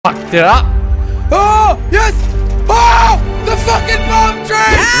fucked it up. Oh, yes! Oh, the fucking bomb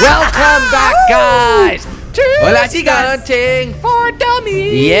train! Welcome back, guys, to Hola, chicas. Stunting for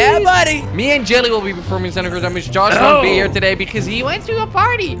Dummies. Yeah, buddy. Me and Jelly will be performing Stunting for Dummies. Josh won't be here today because he went to a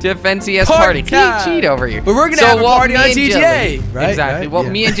party. To a fancy-ass party. Can you cheat over here? But we're going to have a party on TGA. Right? Exactly. What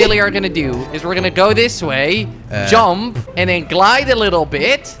me and Jelly are going to do is we're going to go this way, jump, and then glide a little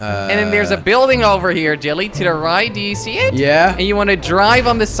bit. And then there's a building over here, Jelly, to the right. Do you see it? Yeah. And you want to drive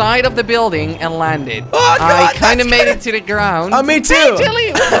on the side of the building and land it. Oh, God, I kind of made it to the ground. Oh, me too. Hey,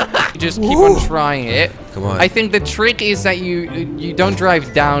 Jelly. Just keep on trying it. Come on. I think the trick is that you don't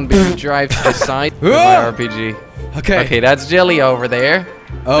drive down, but you drive to the side with my RPG. Okay. Okay, that's Jelly over there.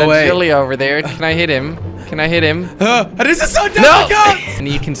 Oh, that's wait. Jelly over there. Can I hit him? Can I hit him? This is so difficult. No! And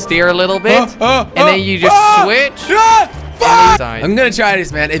you can steer a little bit, and then you just switch. I'm gonna try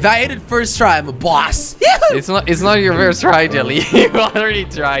this, man. If I hit it first try, I'm a boss. It's not your first try, Jelly. You already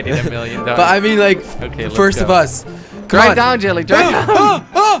tried it a million times. But I mean, like, Okay, let's first go. of us. Drive down, Jelly. Drive down.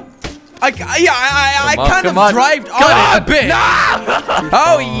 I kind of drived on it a bit. No!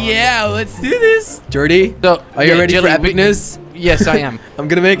 Oh yeah, let's do this. Dirty. So, Are you ready Jelly, for epicness? Yes, I am. I'm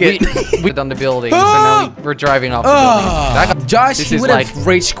gonna make it. We done the building, so now we're driving off the building. Josh, This he is would like- have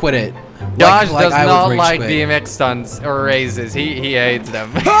rage quit it. Josh does I would not rage like quit. BMX stunts or races. He hates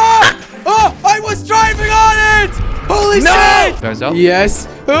them. Oh, I was driving on it! Holy shit! Goes up. Yes.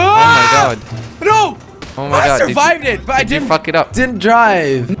 Oh my god. No! Oh my I god. survived it, but I Did you didn't fuck it up? Didn't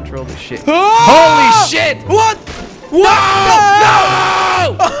drive. Control the shit. Holy shit! What? No!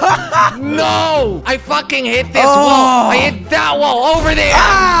 No! I fucking hit this wall. I hit that wall over there.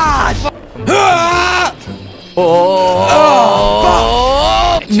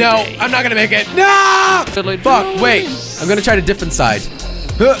 No, I'm not gonna make it. No! Fuck, wait. I'm gonna try the different side.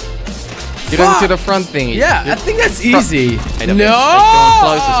 Get into the front thingy. Yeah, I think that's easy. No!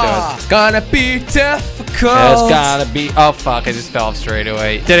 Closest to us. It's gonna be difficult. It's gotta be. Oh fuck! I just fell off straight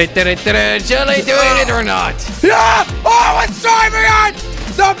away. Jelly doing it or not? Yeah! Oh, it's driving it!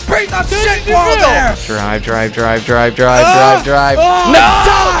 The piece of shit wall there! Drive. Oh, No!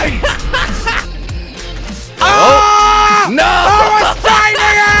 Die! No! Oh, it's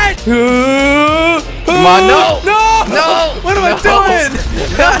driving it! Come on, no! No! What am I doing?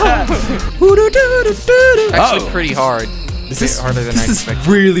 Actually, pretty hard. This is harder than I this is expected.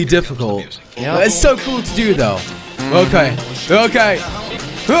 really difficult. Yeah. It's so cool to do, though. Okay.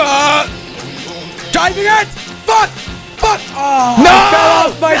 Driving it! Fuck! Oh, No! I fell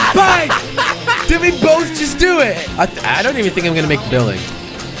off my bike! Did we both just do it? I don't even think I'm gonna make the building.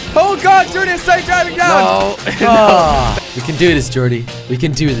 Oh God, Jordy, start driving down! No. Oh. We can do this, Jordy. We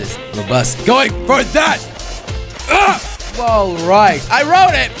can do this. Little bus. Going for that! All right. I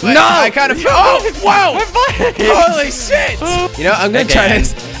wrote it! but No! I kind of... Oh, wow! Holy shit! You know, I'm gonna try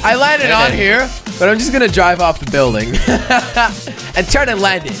this. I landed on here, but I'm just gonna drive off the building. And try to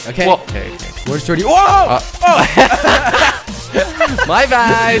land it, okay? Well, okay. Where's Jordy? Whoa! My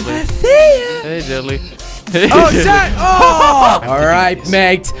bad. I see you! Hey, Jelly. Oh, shit! Oh! Alright,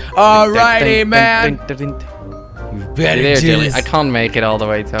 mate. Alrighty, man. You better There, do Jelly. this. I can't make it all the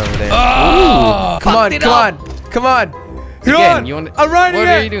way to over there. Oh! Come on. Again, you want? I'm riding it. What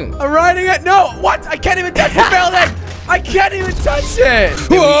are you doing? I'm riding it. No, what? I can't even touch the building. I can't even touch it.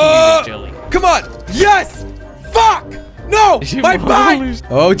 Whoa. Jelly. Come on. Yes. Fuck. No. My bike.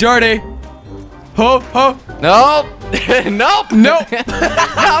 Oh, Jordy. Oh. Nope. Nope. Nope.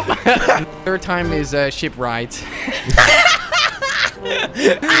 Third time is ship ride.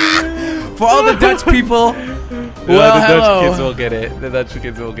 For all the Dutch people. Well, the hello. Dutch kids will get it. The Dutch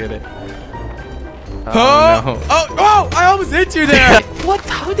kids will get it. Oh, no. Oh, I almost hit you there. What?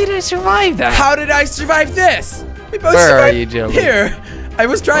 How did I survive that? How did I survive this? We both Where are survived you, Jelly? Here. I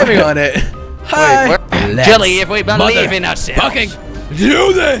was driving on it. Hi. Wait, Let's Jelly, if we believe in ourselves. fucking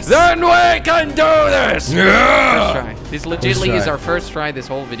do this. Then we can do this! Yeah. First try. This legitly try. is our first try this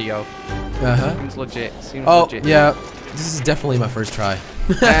whole video. Seems legit. Seems Oh, legit. yeah. This is definitely my first try.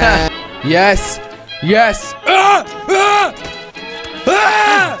 Uh, Yes.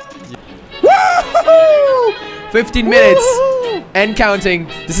 15 minutes and counting.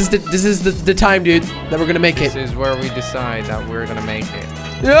 This is the time, dude, that we're gonna make this it. is where we decide that we're gonna make it.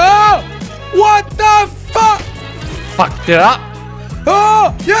 Oh! What the fuck? Fucked it up!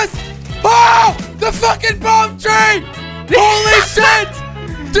 Oh, yes! Oh, the fucking bomb train! Holy shit!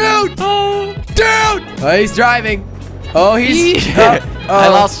 Dude! Dude! Oh, he's driving. Oh, he's... I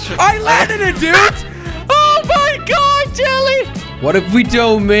lost... I landed it, dude! Oh my god, Jelly! What if we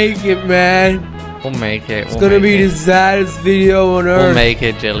don't make it, man? We'll make it. It's gonna be the saddest video on earth. We'll make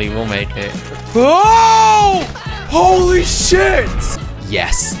it, Jelly. We'll make it. Oh! Holy shit!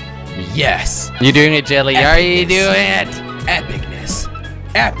 Yes. Yes. You're doing it, Jelly. Are you doing it? Epicness.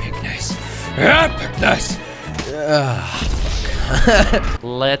 Epicness. Epicness.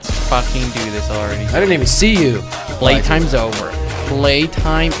 Let's fucking do this already. I didn't even see you. Playtime's over.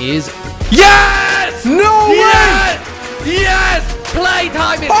 Playtime is... Yes! No way! Yes!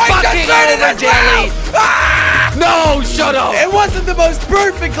 Playtime is fucking over, Jelly! Ah! No, shut up! It wasn't the most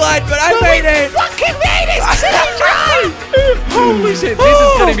perfect glide, but I made it! Fucking made it! Holy shit, this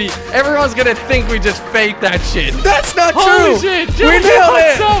is gonna be... Everyone's gonna think we just faked that shit. That's not Holy true! shit, We Jelly, nailed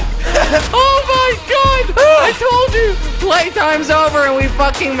what's it! up? Oh my god! I told you! Playtime's over and we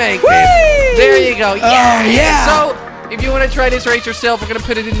fucking make this. There you go. Yeah! Yeah! So... if you want to try this race yourself, we're going to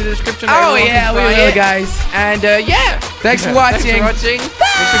put it in the description. Oh, yeah, we will, guys. And, yeah. Thanks for watching. Thanks for watching.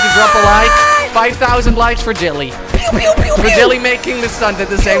 Make sure to drop a like. 5,000 likes for Jelly. For Jelly making the stunt at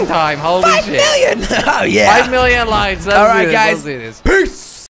the same time. Holy shit. 5 million! Oh, yeah. 5 million likes. All right, guys. Let's do this. Peace!